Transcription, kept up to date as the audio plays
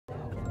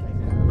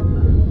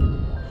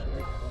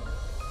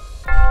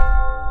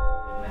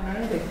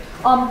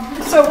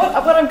So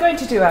what I'm going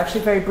to do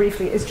actually very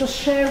briefly is just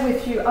share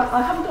with you,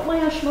 I haven't got my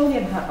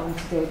Ashmolean hat on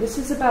today. This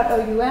is about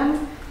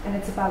OUM, and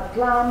it's about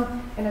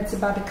GLAM, and it's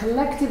about a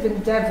collective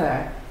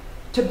endeavour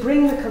to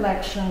bring the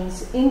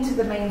collections into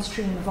the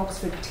mainstream of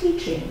Oxford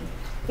teaching,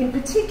 in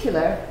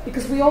particular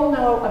because we all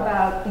know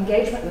about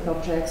engagement with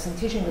objects and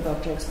teaching with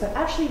objects, but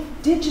actually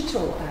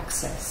digital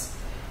access.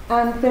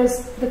 And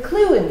there's the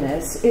clue in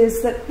this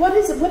is that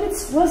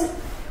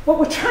what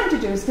we're trying to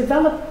do is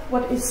develop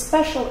what is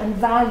special and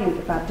valued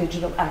about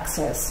digital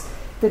access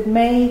that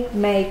may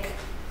make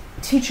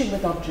teaching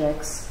with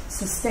objects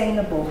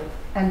sustainable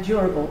and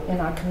durable in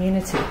our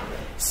community.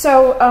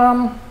 So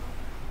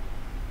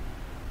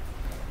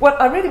what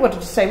I really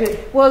wanted to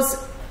say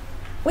was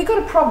we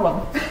got a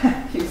problem,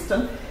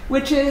 Houston,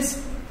 which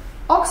is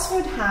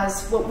Oxford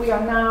has what we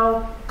are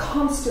now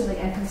constantly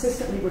and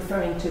consistently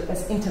referring to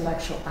as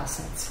intellectual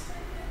assets.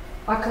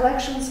 Our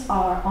collections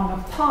are on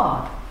a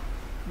par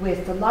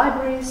with the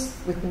libraries,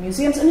 with the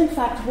museums, and in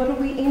fact, what are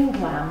we in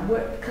GLAM?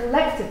 We're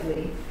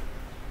collectively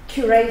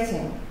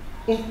curating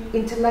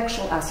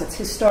intellectual assets,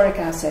 historic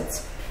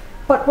assets.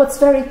 But what's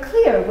very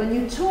clear when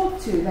you talk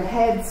to the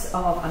heads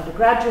of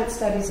undergraduate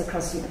studies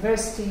across the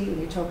university,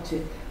 when you talk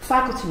to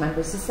faculty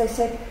members, is they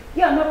say,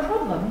 yeah, no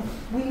problem,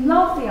 we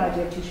love the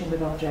idea of teaching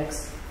with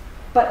objects,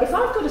 but if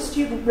I've got a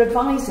student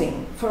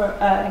revising for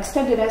an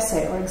extended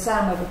essay or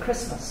exam over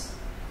Christmas,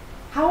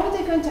 how are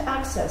they going to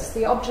access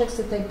the objects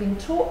that they've been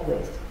taught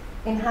with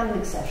in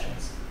handling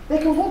sessions? They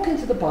can walk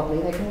into the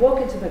Bodley, they can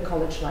walk into their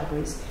college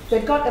libraries,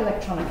 they've got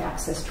electronic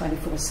access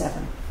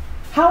 24/7.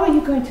 How are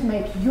you going to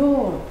make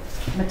your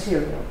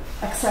material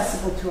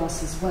accessible to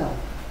us as well?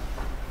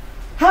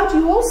 How do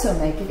you also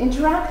make it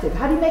interactive?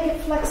 How do you make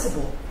it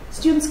flexible?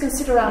 Students can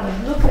sit around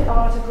and look at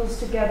articles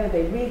together,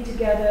 they read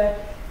together,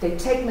 they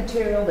take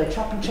material, they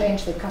chop and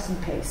change, they cut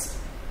and paste.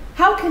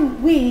 How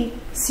can we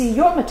see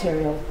your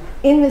material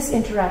in this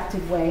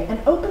interactive way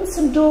and open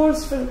some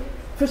doors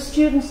for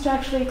students to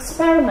actually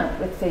experiment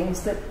with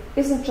things that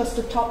isn't just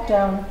a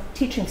top-down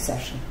teaching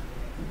session?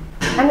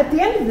 And at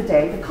the end of the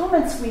day, the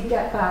comments we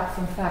get back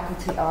from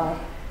faculty are,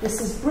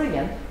 this is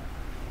brilliant,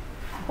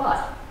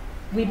 but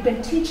we've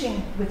been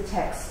teaching with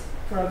text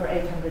for over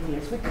 800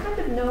 years. We kind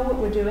of know what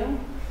we're doing.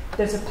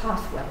 There's a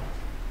pathway.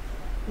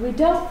 We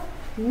don't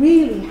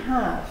really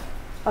have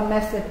a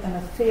method and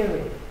a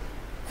theory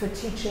for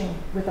teaching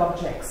with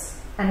objects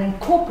and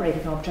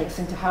incorporating objects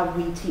into how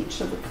we teach.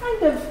 So we're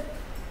kind of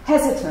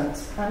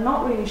hesitant and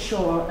not really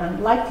sure,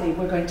 and likely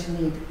we're going to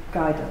need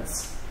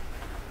guidance.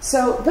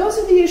 So those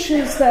are the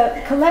issues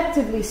that,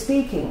 collectively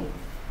speaking,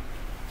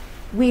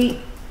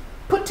 we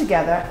put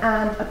together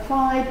and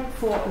applied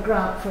for a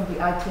grant from the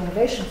IT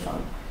Innovation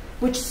Fund,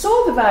 which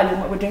saw the value in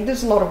what we're doing.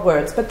 There's a lot of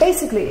words, but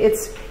basically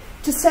it's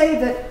to say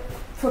that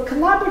for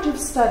collaborative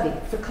study,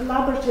 for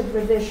collaborative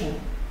revision,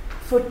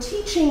 for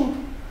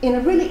teaching in a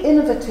really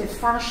innovative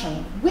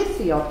fashion with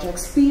the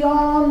objects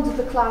beyond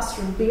the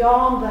classroom,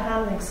 beyond the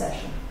handling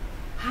session,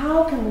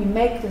 how can we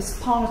make this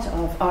part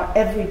of our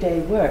everyday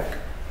work?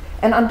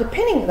 And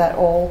underpinning that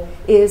all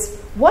is,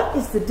 what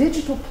is the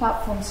digital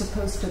platform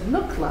supposed to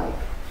look like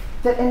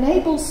that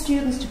enables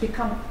students to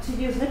become, to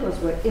use Nicola's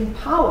word,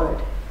 empowered?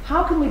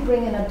 How can we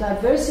bring in a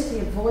diversity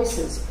of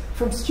voices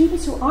from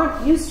students who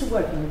aren't used to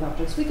working with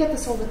objects? We get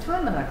this all the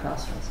time in our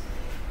classrooms.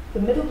 The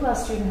middle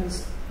class student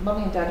whose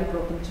mummy and daddy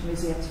brought them to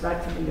museums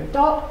right from the year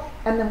dot,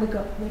 and then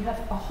we have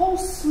a whole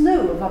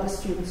slew of other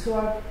students who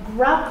are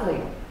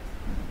grappling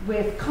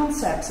with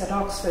concepts at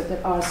Oxford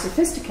that are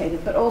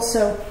sophisticated but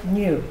also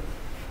new.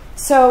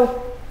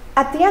 So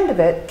at the end of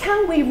it,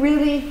 can we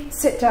really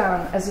sit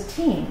down as a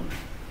team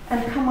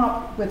and come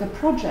up with a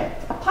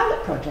project, a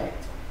pilot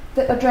project,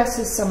 that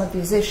addresses some of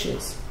these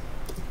issues?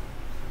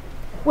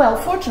 Well,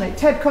 fortunately,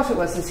 Ted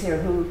Kotowos is here,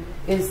 who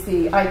is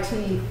the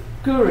IT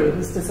guru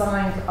who's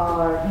designed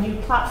our new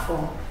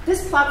platform.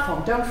 This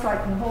platform, Don't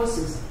Frighten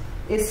Horses,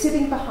 is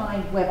sitting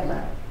behind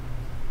WebLab.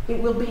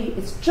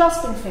 It's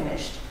just been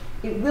finished.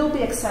 It will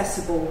be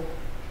accessible.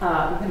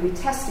 We're going to be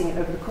testing it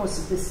over the course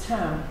of this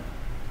term,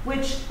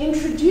 which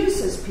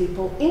introduces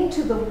people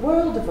into the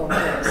world of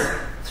objects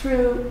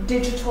through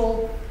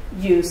digital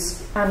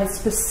use, and is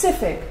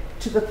specific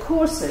to the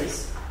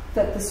courses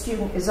that the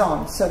student is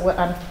on. So what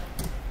I'm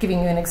giving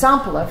you an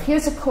example of,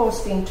 here's a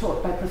course being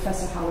taught by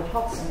Professor Howard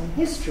Hodgson in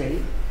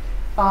history,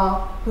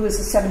 who is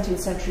a 17th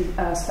century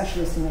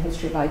specialist in the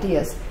history of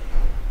ideas.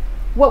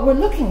 What we're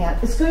looking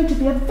at is going to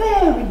be a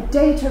very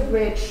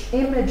data-rich,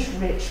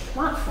 image-rich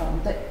platform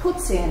that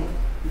puts in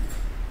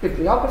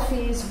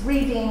bibliographies,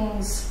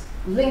 readings,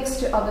 links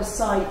to other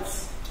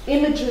sites,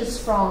 images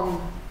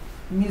from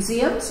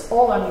museums,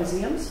 all our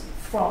museums,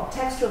 from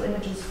textual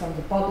images from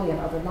the Bodley and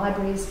other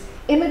libraries,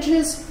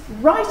 images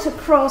right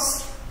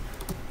across,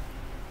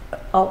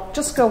 I'll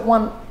just go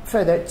one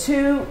further,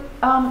 to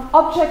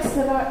objects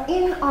that are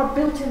in our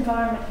built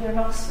environment here in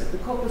Oxford, the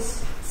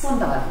Corpus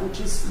Sundial,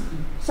 which is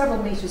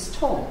several meters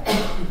tall.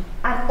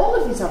 And all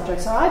of these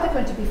objects are either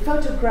going to be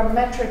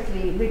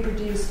photogrammetrically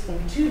reproduced in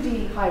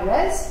 2D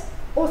high-res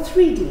or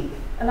 3D.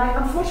 And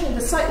unfortunately,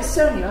 the site is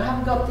so new, I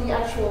haven't got the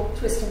actual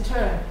twist and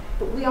turn.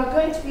 but we are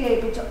going to be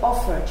able to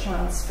offer a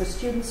chance for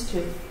students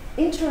to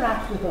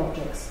interact with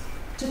objects,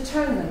 to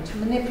turn them, to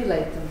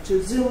manipulate them,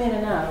 to zoom in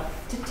and out,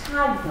 to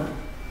tag them,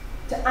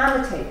 to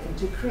annotate them,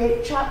 to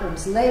create chat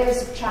rooms,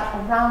 layers of chat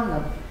around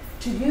them,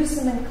 to use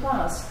them in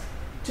class,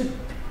 to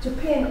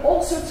pin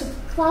all sorts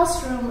of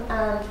classroom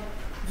and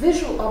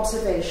visual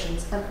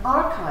observations and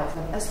archive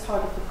them as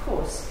part of the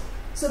course.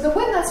 So that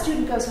when that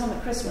student goes home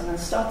at Christmas and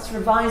starts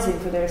revising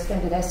for their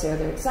extended essay or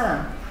their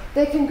exam,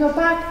 they can go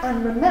back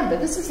and remember,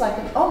 this is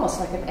like almost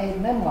like an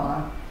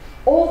aide-memoir,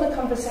 all the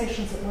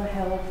conversations that were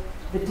held,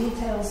 the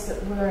details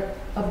that were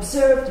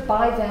observed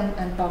by them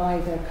and by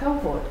their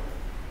cohort,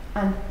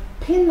 and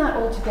pin that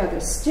all together,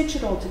 stitch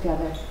it all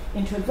together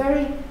into a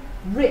very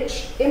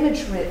rich,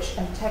 image-rich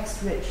and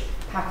text-rich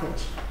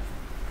package.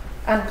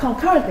 And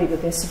concurrently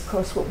with this, of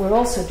course, what we're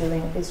also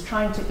doing is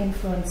trying to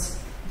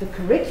influence the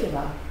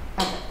curricula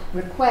and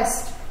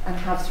request and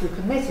have through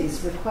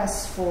committees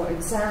requests for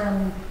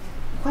exam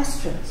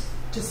questions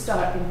to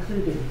start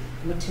including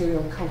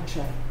material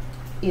culture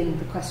in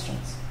the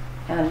questions.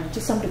 And to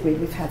some degree,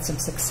 we've had some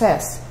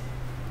success.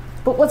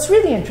 But what's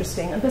really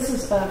interesting, and this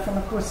is from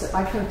a course that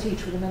I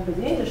co-teach with a member of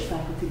the English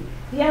faculty,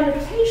 the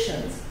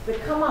annotations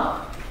that come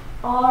up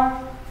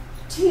are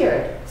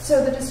tiered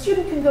so that a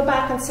student can go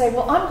back and say,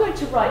 well, I'm going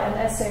to write an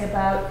essay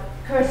about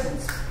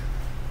curtains.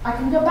 I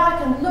can go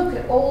back and look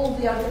at all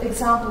the other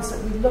examples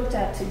that we looked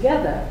at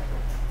together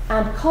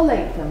and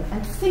collate them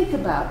and think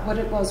about what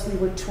it was we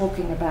were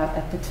talking about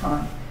at the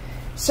time.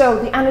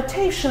 So the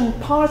annotation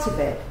part of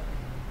it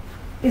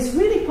is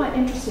really quite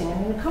interesting.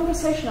 And in the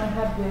conversation I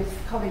had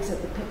with colleagues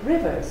at the Pitt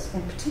Rivers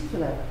in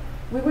particular,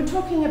 we were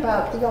talking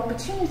about the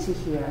opportunity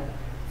here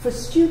for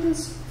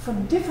students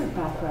from different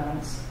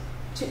backgrounds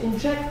to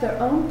inject their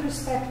own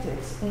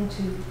perspectives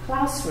into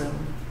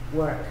classroom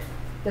work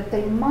that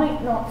they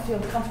might not feel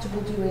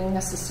comfortable doing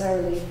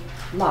necessarily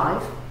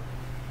live,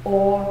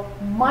 or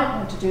might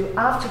want to do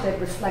after they've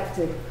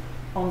reflected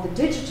on the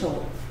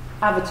digital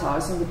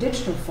avatars and the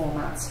digital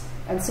formats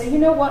and say, you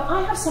know what,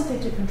 I have something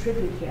to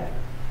contribute here,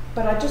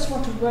 but I just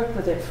want to work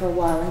with it for a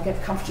while and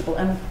get comfortable.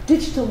 And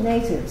digital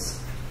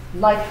natives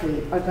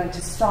likely are going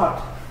to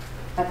start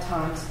at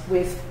times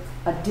with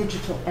a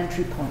digital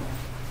entry point.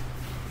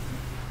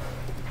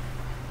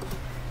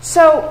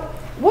 So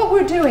what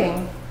we're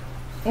doing,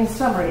 in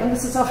summary, and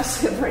this is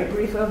obviously a very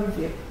brief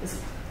overview,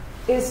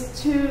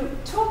 is to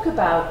talk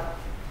about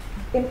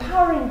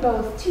empowering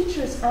both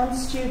teachers and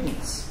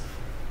students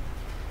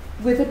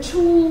with a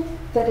tool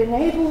that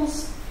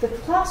enables the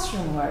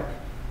classroom work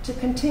to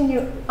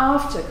continue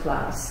after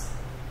class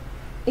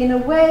in a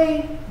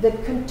way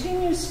that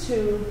continues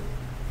to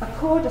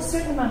accord a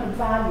certain amount of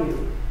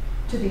value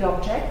to the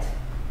object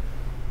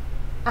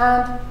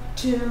and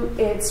to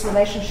its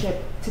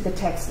relationship to the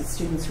text that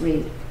students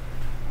read.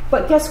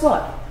 But guess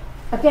what?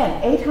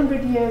 Again,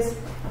 800 years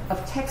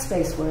of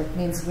text-based work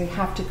means we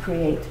have to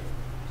create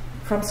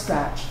from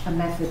scratch a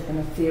method and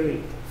a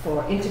theory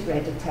for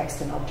integrated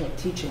text and object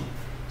teaching.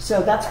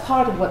 So that's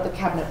part of what the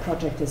Cabinet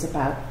Project is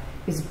about,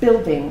 is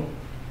building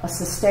a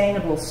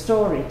sustainable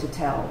story to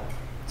tell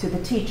to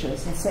the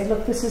teachers and say,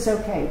 look, this is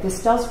okay,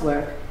 this does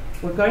work,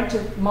 we're going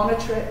to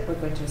monitor it, we're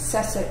going to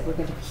assess it, we're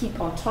going to keep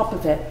on top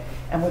of it,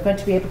 and we're going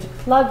to be able to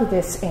plug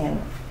this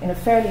in a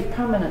fairly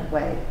permanent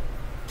way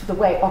to the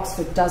way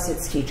Oxford does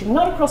its teaching,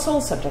 not across all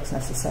subjects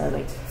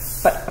necessarily,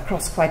 but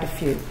across quite a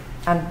few.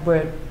 And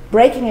we're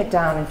breaking it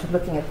down into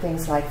looking at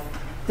things like,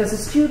 does a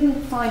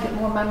student find it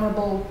more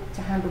memorable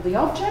to handle the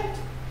object,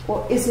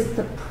 or is it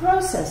the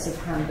process of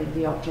handling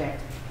the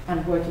object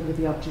and working with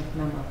the object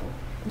memorable?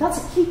 And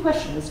that's a key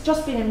question. It's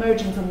just been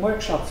emerging from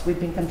workshops we've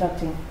been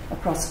conducting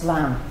across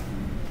GLAM.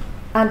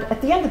 And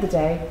at the end of the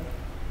day,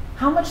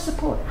 how much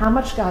support, how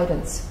much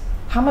guidance,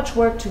 how much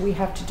work do we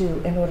have to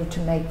do in order to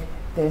make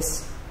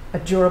this a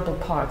durable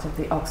part of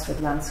the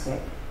Oxford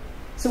landscape?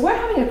 So we're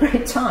having a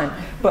great time,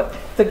 but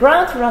the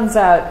grant runs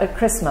out at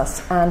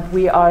Christmas and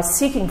we are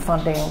seeking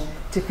funding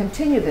to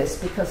continue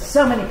this because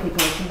so many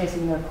people are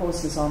committing their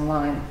courses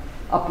online,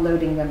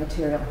 uploading their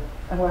material,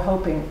 and we're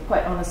hoping,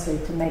 quite honestly,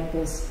 to make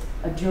this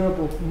a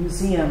durable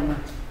museum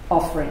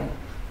offering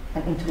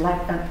and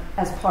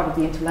as part of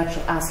the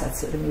intellectual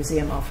assets that the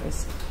museum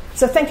offers.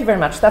 So thank you very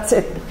much. That's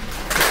it.